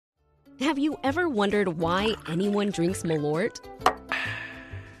Have you ever wondered why anyone drinks Malort?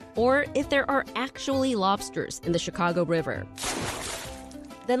 Or if there are actually lobsters in the Chicago River?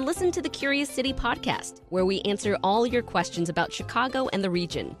 Then listen to the Curious City podcast, where we answer all your questions about Chicago and the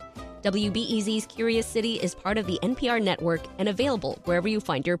region. WBEZ's Curious City is part of the NPR network and available wherever you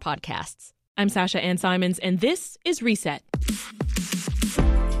find your podcasts. I'm Sasha Ann Simons, and this is Reset.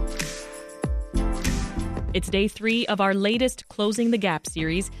 It's day 3 of our latest Closing the Gap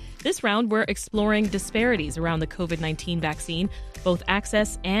series. This round, we're exploring disparities around the COVID-19 vaccine, both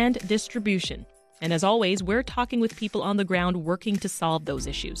access and distribution. And as always, we're talking with people on the ground working to solve those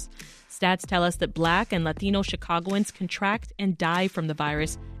issues. Stats tell us that Black and Latino Chicagoans contract and die from the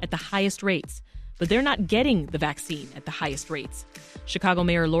virus at the highest rates, but they're not getting the vaccine at the highest rates. Chicago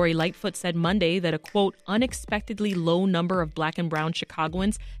Mayor Lori Lightfoot said Monday that a, quote, unexpectedly low number of Black and brown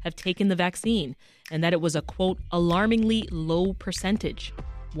Chicagoans have taken the vaccine, and that it was a, quote, alarmingly low percentage.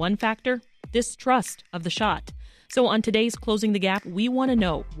 One factor? Distrust of the shot. So on today's Closing the Gap, we want to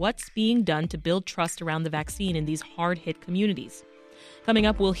know what's being done to build trust around the vaccine in these hard-hit communities. Coming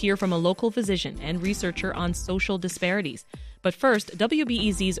up, we'll hear from a local physician and researcher on social disparities. But first,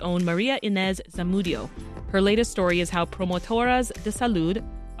 WBEZ's own Maria Inez Zamudio. Her latest story is how promotoras de salud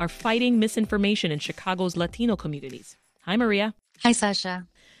are fighting misinformation in Chicago's Latino communities. Hi, Maria. Hi, Sasha.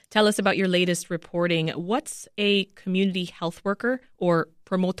 Tell us about your latest reporting. What's a community health worker or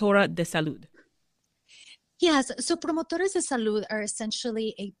promotora de salud? Yes, so Promotoras de Salud are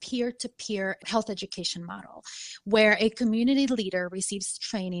essentially a peer-to-peer health education model where a community leader receives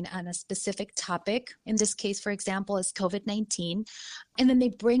training on a specific topic. In this case, for example, is COVID-19, and then they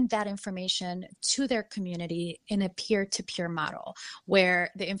bring that information to their community in a peer-to-peer model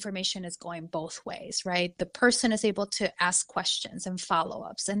where the information is going both ways, right? The person is able to ask questions and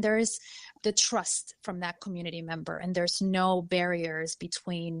follow-ups, and there is the trust from that community member, and there's no barriers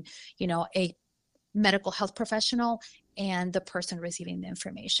between, a medical health professional and the person receiving the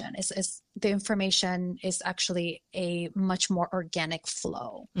information. The information is actually a much more organic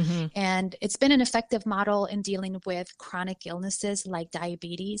flow. Mm-hmm. And it's been an effective model in dealing with chronic illnesses like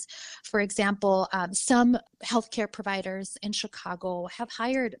diabetes. For example, some healthcare providers in Chicago have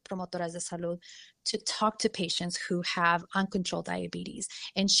hired promotoras de salud to talk to patients who have uncontrolled diabetes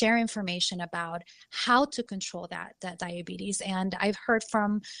and share information about how to control that diabetes. And I've heard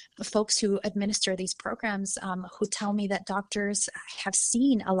from folks who administer these programs who tell me that doctors have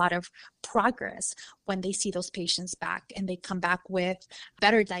seen a lot of progress when they see those patients back and they come back with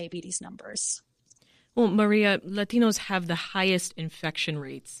better diabetes numbers. Well, Maria, Latinos have the highest infection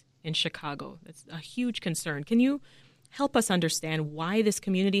rates in Chicago. That's a huge concern. Can you help us understand why this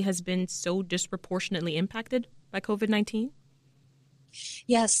community has been so disproportionately impacted by COVID-19?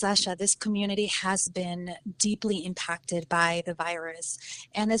 Yes, Sasha, this community has been deeply impacted by the virus.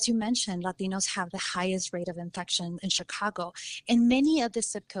 And as you mentioned, Latinos have the highest rate of infection in Chicago. And many of the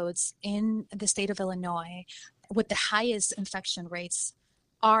zip codes in the state of Illinois with the highest infection rates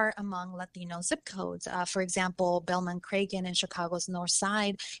are among Latino zip codes. For example, Belmont-Cragen in Chicago's north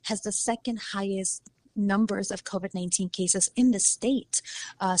side has the second highest numbers of COVID-19 cases in the state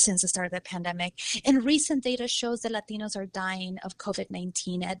since the start of the pandemic. And recent data shows that Latinos are dying of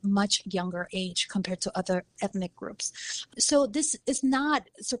COVID-19 at much younger age compared to other ethnic groups. So this is not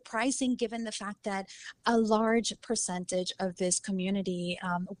surprising given the fact that a large percentage of this community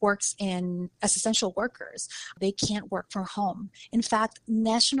works as essential workers. They can't work from home. In fact,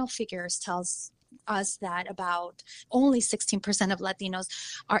 national figures tells us that about only 16% of Latinos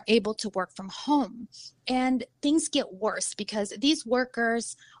are able to work from home. And things get worse because these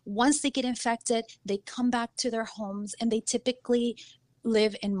workers, once they get infected, they come back to their homes and they typically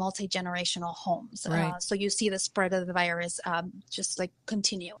live in multi-generational homes. Right. So you see the spread of the virus just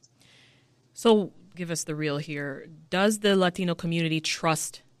continue. So give us the real here. Does the Latino community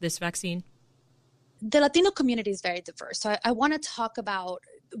trust this vaccine? The Latino community is very diverse. So I want to talk about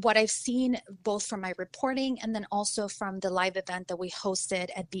what I've seen both from my reporting and then also from the live event that we hosted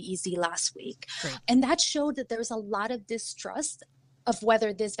at BEZ last week. Great. And that showed that there's a lot of distrust of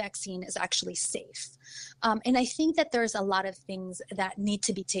whether this vaccine is actually safe. And I think that there's a lot of things that need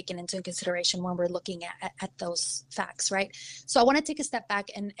to be taken into consideration when we're looking at those facts, right? So I want to take a step back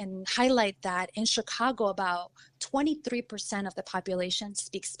and highlight that in Chicago, about 23% of the population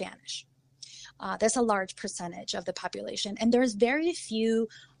speaks Spanish. That's a large percentage of the population. And there's very few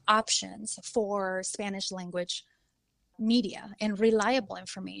options for Spanish language media and reliable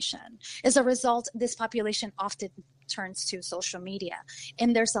information. As a result, this population often turns to social media.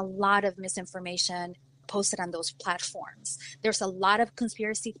 And there's a lot of misinformation posted on those platforms. There's a lot of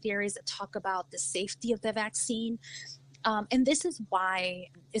conspiracy theories that talk about the safety of the vaccine. And this is why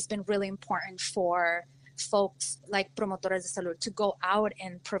it's been really important for folks like Promotoras de Salud to go out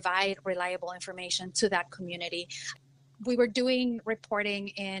and provide reliable information to that community. We were doing reporting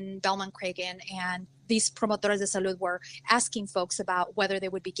in Belmont Cragen, and these Promotoras de Salud were asking folks about whether they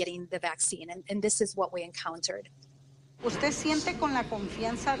would be getting the vaccine. And this is what we encountered. ¿Usted siente con la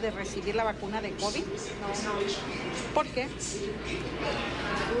confianza de recibir la vacuna de COVID? No. ¿Por qué?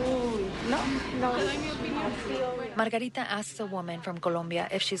 No. Margarita asks a woman from Colombia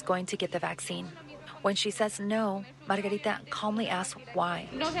if she's going to get the vaccine. When she says no, Margarita calmly asks why.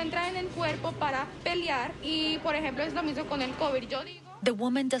 Nos entra en el cuerpo para pelear y, por ejemplo, es lo mismo con el COVID. The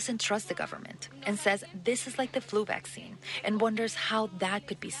woman doesn't trust the government and says this is like the flu vaccine and wonders how that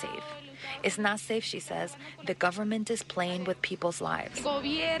could be safe. It's not safe, she says. The government is playing with people's lives. El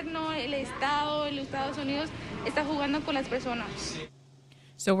gobierno, el Estado, los Estados Unidos está jugando con las personas.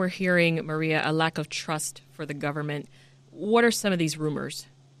 So we're hearing, Maria, a lack of trust for the government. What are some of these rumors?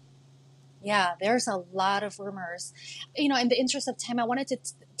 Yeah, there's a lot of rumors. In the interest of time, I wanted to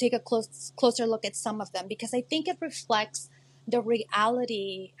take a closer look at some of them because I think it reflects the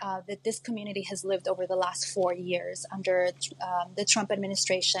reality that this community has lived over the last 4 years under the Trump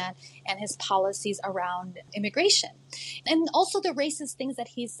administration and his policies around immigration. And also the racist things that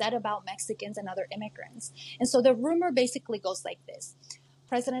he said about Mexicans and other immigrants. And so the rumor basically goes like this.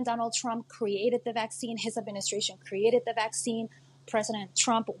 President Donald Trump created the vaccine. His administration created the vaccine. President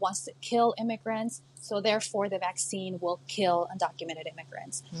Trump wants to kill immigrants, so therefore the vaccine will kill undocumented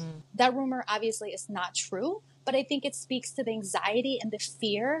immigrants. That rumor obviously is not true, but I think it speaks to the anxiety and the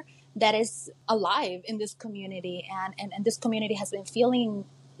fear that is alive in this community, and this community has been feeling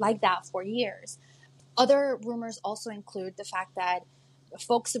like that for years. Other rumors also include the fact that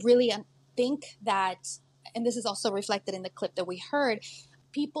folks really think that, and this is also reflected in the clip that we heard,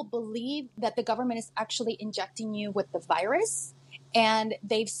 people believe that the government is actually injecting you with the virus. And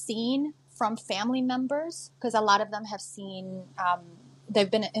they've seen from family members, because a lot of them have seen,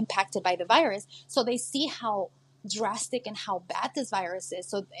 they've been impacted by the virus. So they see how drastic and how bad this virus is.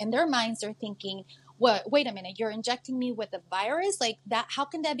 So in their minds, they're thinking, wait a minute, you're injecting me with a virus like that? How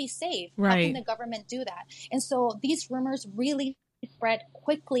can that be safe? Right. How can the government do that? And so these rumors really spread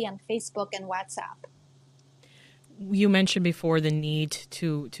quickly on Facebook and WhatsApp. You mentioned before the need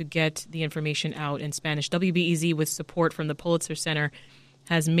to get the information out in Spanish. WBEZ, with support from the Pulitzer Center,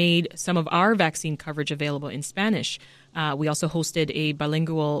 has made some of our vaccine coverage available in Spanish. We also hosted a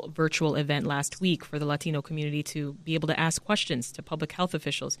bilingual virtual event last week for the Latino community to be able to ask questions to public health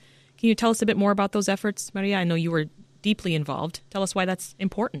officials. Can you tell us a bit more about those efforts, Maria? I know you were deeply involved. Tell us why that's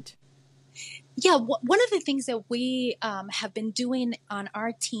important. Yeah, one of the things that we have been doing on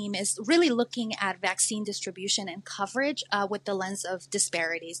our team is really looking at vaccine distribution and coverage with the lens of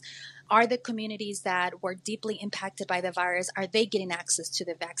disparities. Are the communities that were deeply impacted by the virus, are they getting access to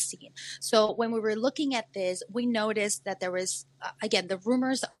the vaccine? So when we were looking at this, we noticed that there was, again, the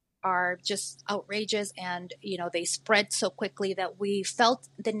rumors are just outrageous, and they spread so quickly that we felt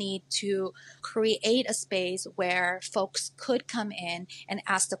the need to create a space where folks could come in and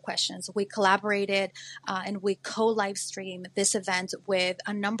ask the questions. We collaborated and we co-live stream this event with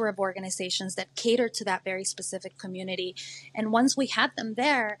a number of organizations that cater to that very specific community. And once we had them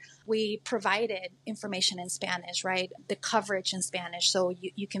there, we provided information in Spanish, right? The coverage in Spanish. So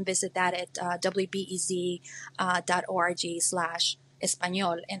you can visit that at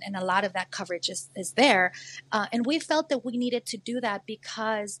wbez.org/Espanol, and a lot of that coverage is there. And we felt that we needed to do that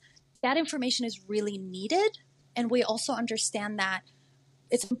because that information is really needed. And we also understand that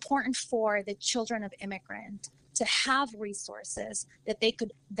it's important for the children of immigrants to have resources that they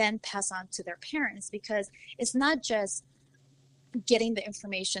could then pass on to their parents, because it's not just getting the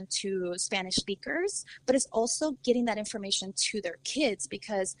information to Spanish speakers, but it's also getting that information to their kids,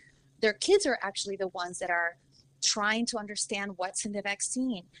 because their kids are actually the ones that are trying to understand what's in the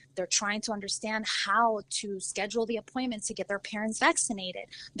vaccine. They're trying to understand how to schedule the appointments to get their parents vaccinated.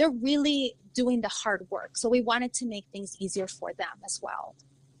 They're really doing the hard work. So we wanted to make things easier for them as well.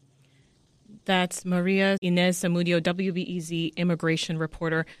 That's Maria Inez Zamudio, WBEZ immigration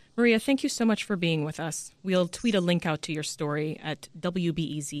reporter. Maria, thank you so much for being with us. We'll tweet a link out to your story at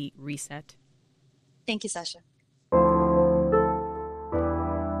WBEZ Reset. Thank you, Sasha.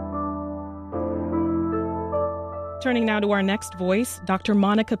 Turning now to our next voice, Dr.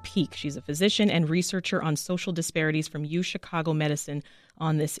 Monica Peak. She's a physician and researcher on social disparities from UChicago Medicine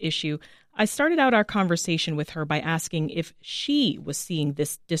on this issue. I started out our conversation with her by asking if she was seeing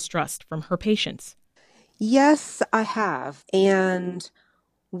this distrust from her patients. Yes, I have. And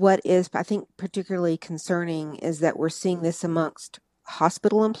what is, I think, particularly concerning is that we're seeing this amongst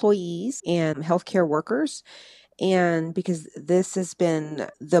hospital employees and healthcare workers. And because this has been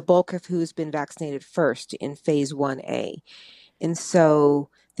the bulk of who's been vaccinated first in phase 1A. And so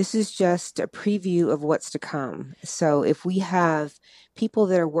this is just a preview of what's to come. So if we have people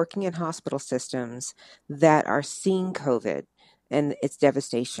that are working in hospital systems that are seeing COVID and its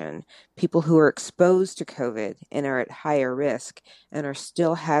devastation, people who are exposed to COVID and are at higher risk and are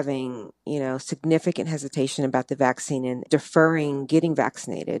still having, significant hesitation about the vaccine and deferring getting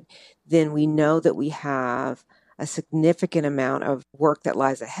vaccinated, then we know that we have a significant amount of work that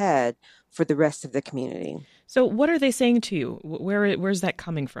lies ahead for the rest of the community. So what are they saying to you? Where's that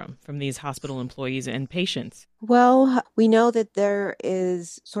coming from these hospital employees and patients? Well, we know that there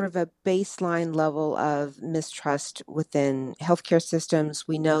is sort of a baseline level of mistrust within healthcare systems.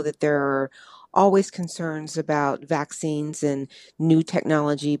 We know that there are always concerns about vaccines and new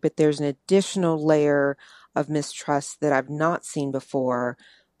technology, but there's an additional layer of mistrust that I've not seen before,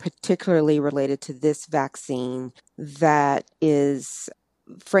 particularly related to this vaccine, that is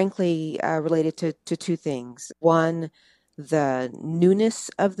frankly related to two things. One, the newness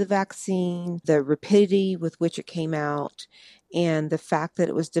of the vaccine, the rapidity with which it came out, and the fact that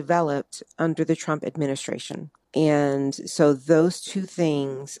it was developed under the Trump administration. And so those two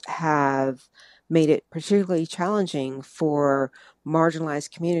things have made it particularly challenging for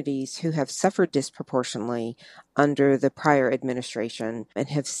marginalized communities who have suffered disproportionately under the prior administration and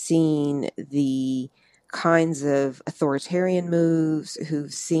have seen the kinds of authoritarian moves,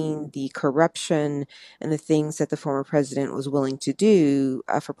 who've seen the corruption and the things that the former president was willing to do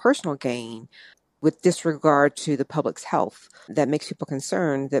for personal gain with disregard to the public's health. That makes people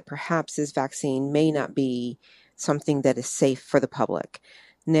concerned that perhaps this vaccine may not be something that is safe for the public.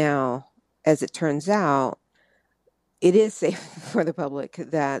 Now, as it turns out, it is safe for the public,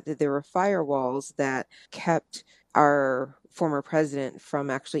 that there were firewalls that kept our former president from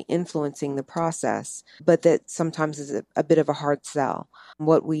actually influencing the process, but that sometimes is a bit of a hard sell.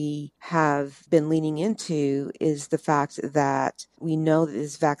 What we have been leaning into is the fact that we know that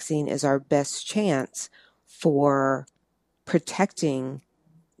this vaccine is our best chance for protecting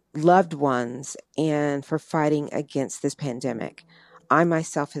loved ones and for fighting against this pandemic. I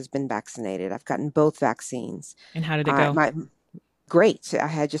myself has been vaccinated. I've gotten both vaccines. And how did it go? Great. I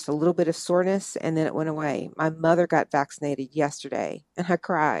had just a little bit of soreness and then it went away. My mother got vaccinated yesterday and I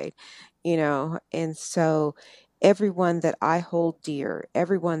cried, and so everyone that I hold dear,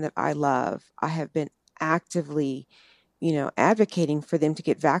 everyone that I love, I have been actively, advocating for them to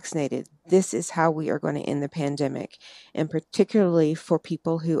get vaccinated. This is how we are going to end the pandemic. And particularly for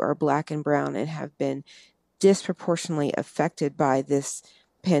people who are Black and brown and have been disproportionately affected by this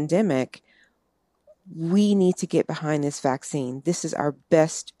pandemic, we need to get behind this vaccine. This is our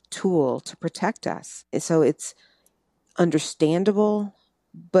best tool to protect us. And so it's understandable,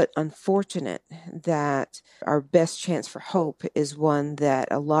 but unfortunate that our best chance for hope is one that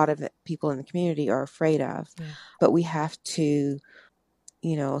a lot of people in the community are afraid of. Yeah. But we have to,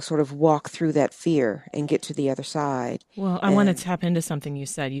 sort of walk through that fear and get to the other side. Well, I want to tap into something you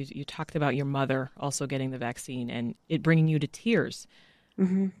said. You talked about your mother also getting the vaccine and it bringing you to tears.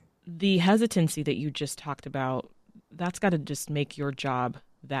 Mm-hmm. The hesitancy that you just talked about, that's got to just make your job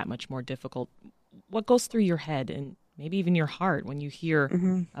that much more difficult. What goes through your head and maybe even your heart when you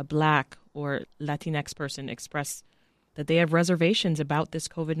hear a Black or Latinx person express that they have reservations about this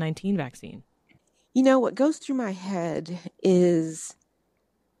COVID-19 vaccine? What goes through my head is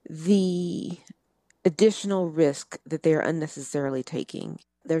the additional risk that they're unnecessarily taking.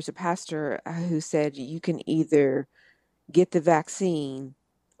 There's a pastor who said you can either get the vaccine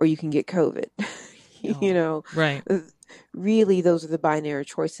or you can get COVID. Right. Really, those are the binary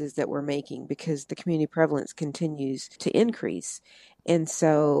choices that we're making because the community prevalence continues to increase. And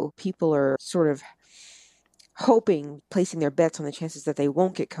so people are sort of placing their bets on the chances that they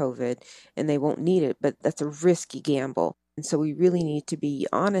won't get COVID and they won't need it, but that's a risky gamble. And so we really need to be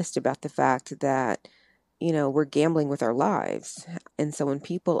honest about the fact that, we're gambling with our lives. And so when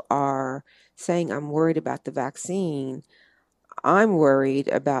people are saying, I'm worried about the vaccine, I'm worried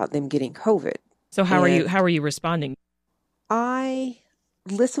about them getting COVID. So how are you responding? I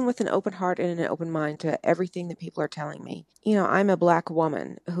listen with an open heart and an open mind to everything that people are telling me. I'm a Black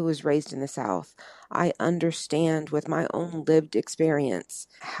woman who was raised in the South. I understand with my own lived experience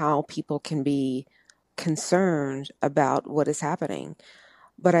how people can be concerned about what is happening.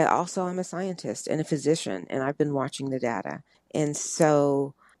 But I also am a scientist and a physician, and I've been watching the data. And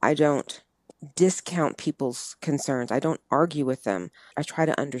so I don't discount people's concerns. I don't argue with them. I try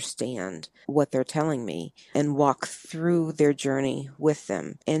to understand what they're telling me and walk through their journey with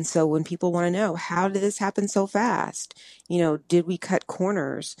them. And so when people want to know, how did this happen so fast? Did we cut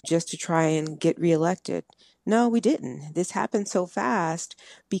corners just to try and get reelected? No, we didn't. This happened so fast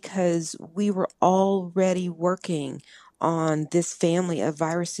because we were already working on this family of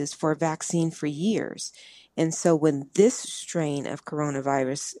viruses for a vaccine for years. And so when this strain of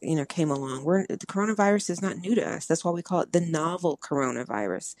coronavirus, came along, the coronavirus is not new to us. That's why we call it the novel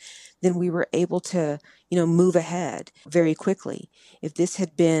coronavirus. Then we were able to, move ahead very quickly. If this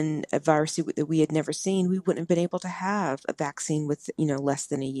had been a virus that we had never seen, we wouldn't have been able to have a vaccine with, less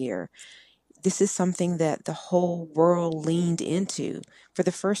than a year. This is something that the whole world leaned into. For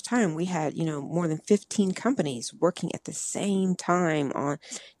the first time, we had, more than 15 companies working at the same time on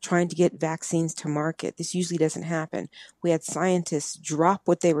trying to get vaccines to market. This usually doesn't happen. We had scientists drop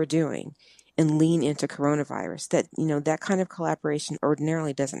what they were doing and lean into coronavirus. That kind of collaboration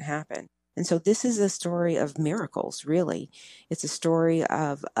ordinarily doesn't happen. And so this is a story of miracles, really. It's a story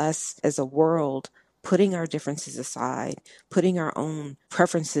of us as a world putting our differences aside, putting our own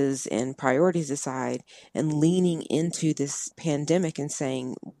preferences and priorities aside, and leaning into this pandemic and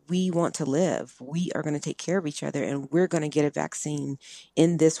saying, we want to live, we are going to take care of each other, and we're going to get a vaccine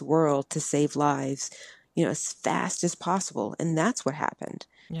in this world to save lives, as fast as possible. And that's what happened.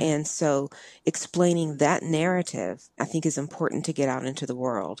 Yeah. And so explaining that narrative, I think, is important to get out into the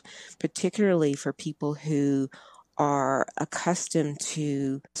world, particularly for people who are accustomed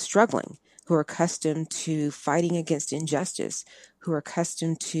to struggling, who are accustomed to fighting against injustice, who are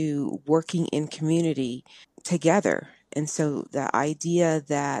accustomed to working in community together. And so the idea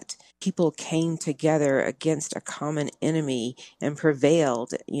that people came together against a common enemy and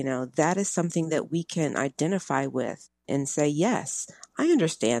prevailed, that is something that we can identify with and say, yes, I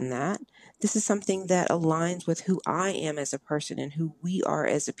understand that. This is something that aligns with who I am as a person and who we are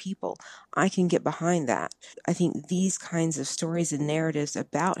as a people. I can get behind that. I think these kinds of stories and narratives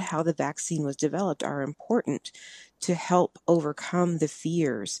about how the vaccine was developed are important to help overcome the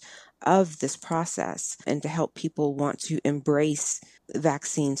fears of this process and to help people want to embrace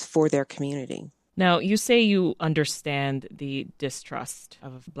vaccines for their community. Now, you say you understand the distrust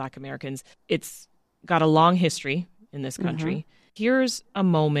of Black Americans. It's got a long history in this country. Mm-hmm. Here's a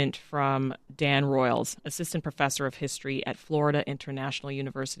moment from Dan Royals, assistant professor of history at Florida International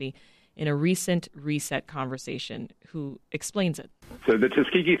University, in a recent Reset conversation, who explains it. So the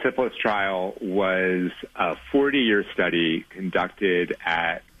Tuskegee syphilis trial was a 40-year study conducted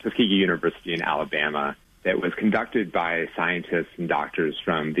at Tuskegee University in Alabama that was conducted by scientists and doctors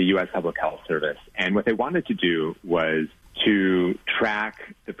from the U.S. Public Health Service. And what they wanted to do was to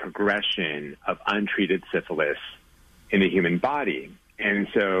track the progression of untreated syphilis in the human body. And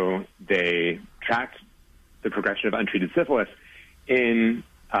so they tracked the progression of untreated syphilis in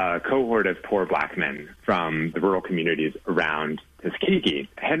a cohort of poor Black men from the rural communities around Tuskegee.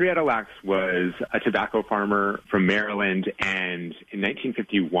 Henrietta Lacks was a tobacco farmer from Maryland, and in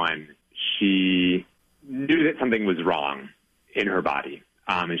 1951, she knew that something was wrong in her body.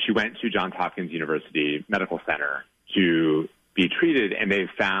 And she went to Johns Hopkins University Medical Center to be treated, and they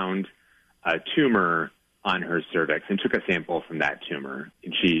found a tumor on her cervix and took a sample from that tumor.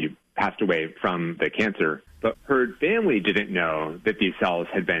 And she passed away from the cancer. But her family didn't know that these cells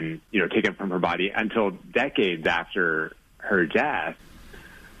had been, taken from her body until decades after her death.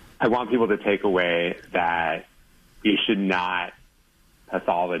 I want people to take away that we should not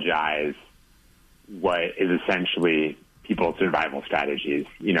pathologize what is essentially people's survival strategies.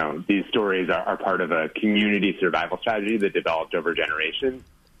 These stories are part of a community survival strategy that developed over generations.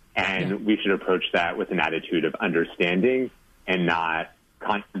 And we should approach that with an attitude of understanding and not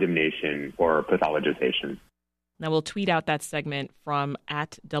condemnation or pathologization. Now, we'll tweet out that segment from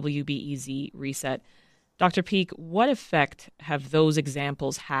 @WBEZ Reset. Dr. Peak, what effect have those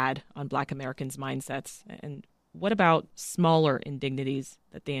examples had on Black Americans' mindsets? And what about smaller indignities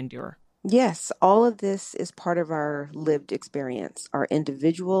that they endure? Yes, all of this is part of our lived experience, our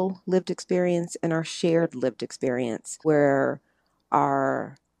individual lived experience and our shared lived experience, where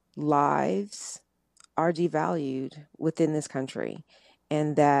our lives are devalued within this country,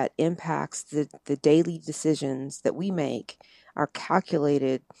 and that impacts the daily decisions that we make, our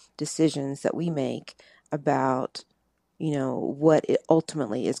calculated decisions that we make about, what it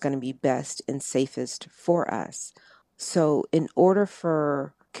ultimately is going to be best and safest for us. So in order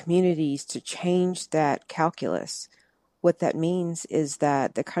for communities to change that calculus, what that means is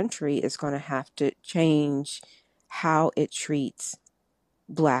that the country is going to have to change how it treats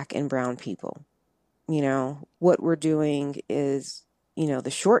Black and brown people. What we're doing is,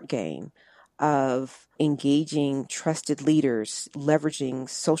 the short game of engaging trusted leaders, leveraging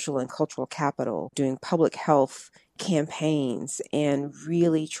social and cultural capital, doing public health campaigns, and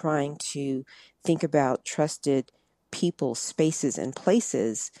really trying to think about trusted people spaces and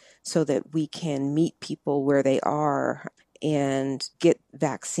places so that we can meet people where they are and get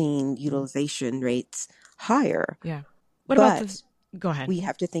vaccine utilization rates higher. Yeah. What about the... Go ahead. We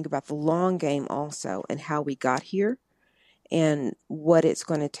have to think about the long game also and how we got here and what it's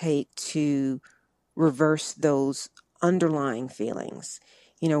going to take to reverse those underlying feelings.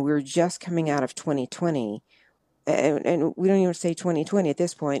 You know, we're just coming out of 2020, and we don't even say 2020 at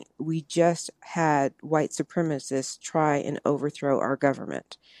this point. We just had white supremacists try and overthrow our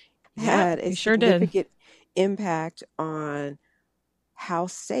government. Had a significant impact on how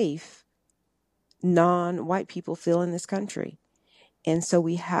safe non-white people feel in this country. And so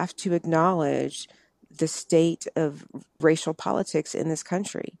we have to acknowledge the state of racial politics in this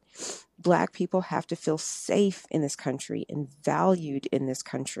country. Black people have to feel safe in this country and valued in this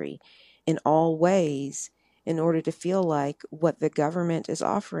country in all ways in order to feel like what the government is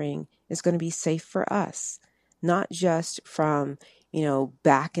offering is going to be safe for us, not just from, you know,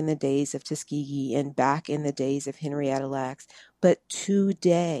 back in the days of Tuskegee and back in the days of Henrietta Lacks, but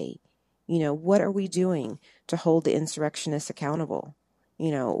today. You know, what are we doing to hold the insurrectionists accountable?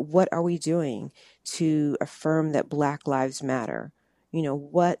 You know, what are we doing to affirm that Black lives matter? You know,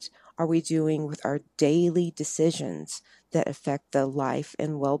 what are we doing with our daily decisions that affect the life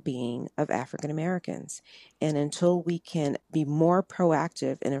and well-being of African Americans? And until we can be more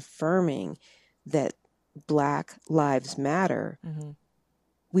proactive in affirming that Black lives matter,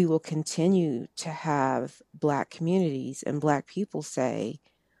 we will continue to have Black communities and Black people say,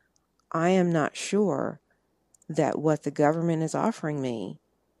 I am not sure that what the government is offering me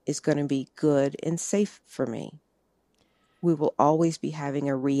is going to be good and safe for me. We will always be having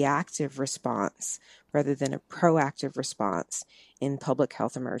a reactive response rather than a proactive response in public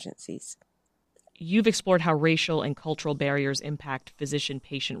health emergencies. You've explored how racial and cultural barriers impact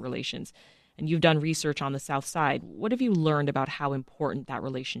physician-patient relations, and you've done research on the South Side. What have you learned about how important that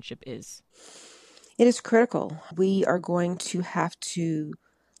relationship is? It is critical. We are going to have to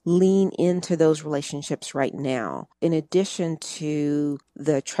lean into those relationships right now. In addition to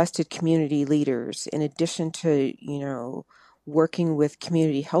the trusted community leaders, in addition to, you know, working with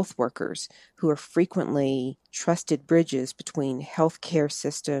community health workers who are frequently trusted bridges between healthcare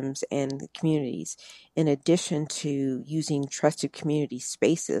systems and the communities, in addition to using trusted community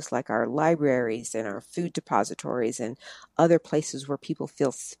spaces like our libraries and our food depositories and other places where people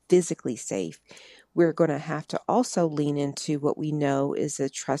feel physically safe, we're going to have to also lean into what we know is a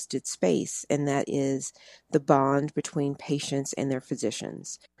trusted space, and that is the bond between patients and their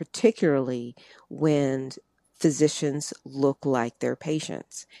physicians, particularly when physicians look like their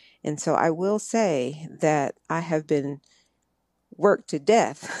patients. And so I will say that I have been worked to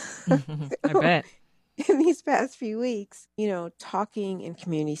death. I bet. In these past few weeks, you know, talking in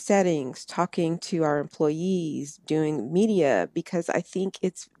community settings, talking to our employees, doing media, because I think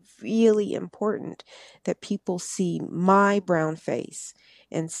it's really important that people see my brown face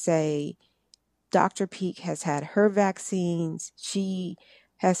and say, Dr. Peak has had her vaccines. She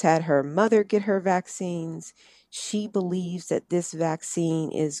has had her mother get her vaccines. She believes that this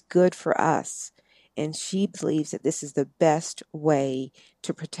vaccine is good for us. And she believes that this is the best way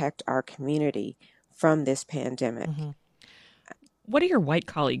to protect our community from this pandemic. What are your white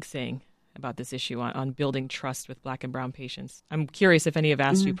colleagues saying about this issue on building trust with Black and brown patients? I'm curious if any have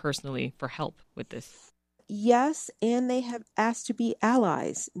asked you personally for help with this. Yes, and they have asked to be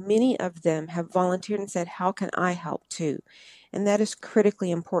allies. Many of them have volunteered and said, how can I help too? And that is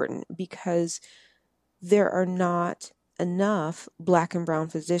critically important because there are not enough Black and brown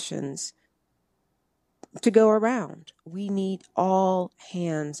physicians to go around. We need all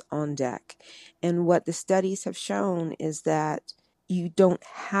hands on deck. And what the studies have shown is that you don't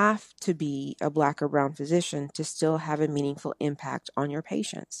have to be a Black or brown physician to still have a meaningful impact on your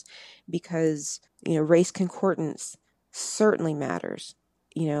patients, because, you know, race concordance certainly matters.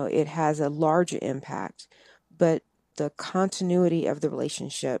 You know, it has a larger impact, but the continuity of the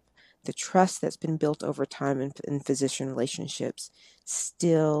relationship, the trust that's been built over time in physician relationships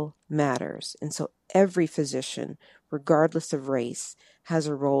still matters. And so every physician, regardless of race, has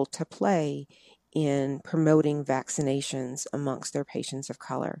a role to play in promoting vaccinations amongst their patients of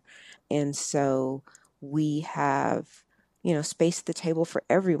color. And so we have, you know, space at the table for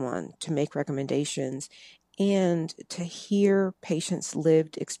everyone to make recommendations and to hear patients'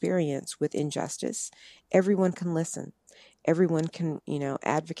 lived experience with injustice. Everyone can listen. Everyone can, you know,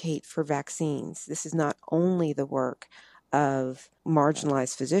 advocate for vaccines. This is not only the work of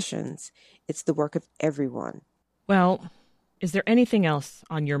marginalized physicians, it's the work of everyone. Well, is there anything else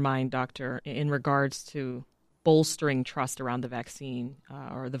on your mind, Doctor, in regards to bolstering trust around the vaccine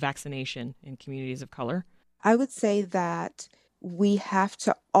or the vaccination in communities of color? I would say that we have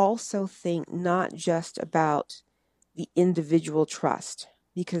to also think not just about the individual trust,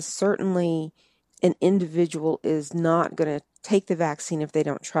 because certainly an individual is not going to take the vaccine if they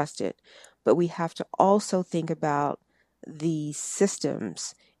don't trust it. But we have to also think about the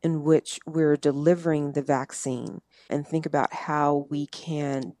systems in which we're delivering the vaccine and think about how we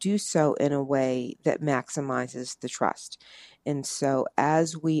can do so in a way that maximizes the trust. And so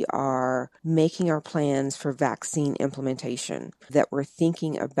as we are making our plans for vaccine implementation, that we're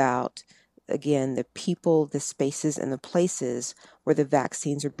thinking about, again, the people, the spaces, and the places where the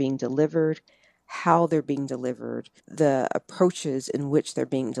vaccines are being delivered, how they're being delivered, the approaches in which they're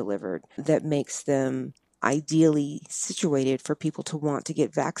being delivered that makes them ideally situated for people to want to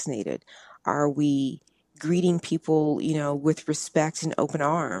get vaccinated. Are we greeting people, with respect and open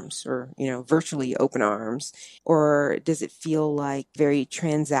arms, or, virtually open arms? Or does it feel like very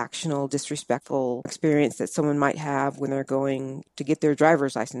transactional, disrespectful experience that someone might have when they're going to get their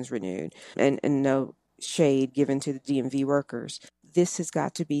driver's license renewed? And no shade given to the DMV workers. This has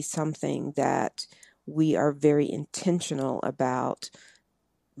got to be something that we are very intentional about,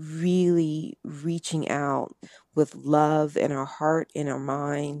 really reaching out with love in our heart, in our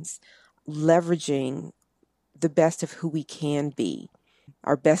minds, leveraging the best of who we can be,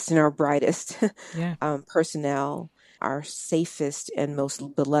 our best and our brightest personnel, our safest and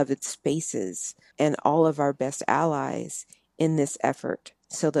most beloved spaces, and all of our best allies in this effort,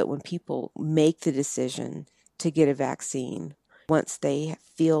 so that when people make the decision to get a vaccine, once they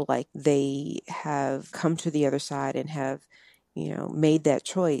feel like they have come to the other side and have made that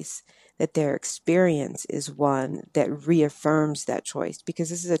choice, that their experience is one that reaffirms that choice, because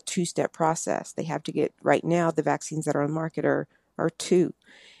this is a two-step process. They have to get, right now, the vaccines that are on the market are two.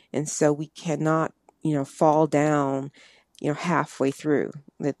 And so we cannot, fall down, halfway through,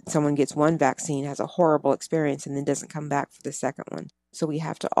 that someone gets one vaccine, has a horrible experience, and then doesn't come back for the second one. So we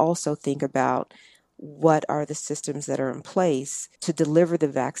have to also think about what are the systems that are in place to deliver the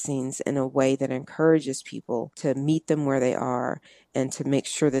vaccines in a way that encourages people to meet them where they are and to make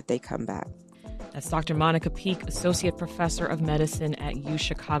sure that they come back. That's Dr. Monica Peek, Associate Professor of Medicine at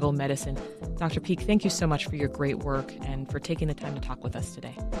UChicago Medicine. Dr. Peek, thank you so much for your great work and for taking the time to talk with us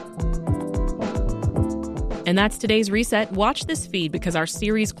today. And that's today's Reset. Watch this feed because our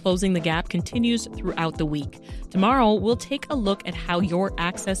series Closing the Gap continues throughout the week. Tomorrow, we'll take a look at how your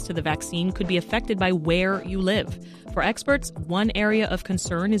access to the vaccine could be affected by where you live. For experts, one area of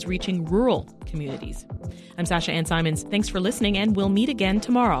concern is reaching rural communities. I'm Sasha Ann Simons. Thanks for listening, and we'll meet again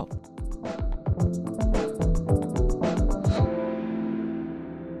tomorrow.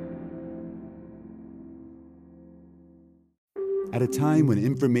 At a time when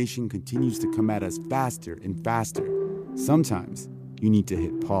information continues to come at us faster and faster, sometimes you need to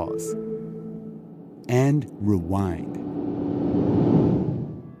hit pause and rewind.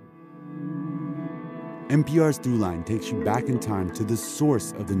 NPR's Throughline takes you back in time to the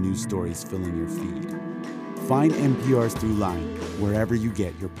source of the news stories filling your feed. Find NPR's Throughline wherever you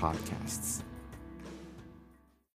get your podcasts.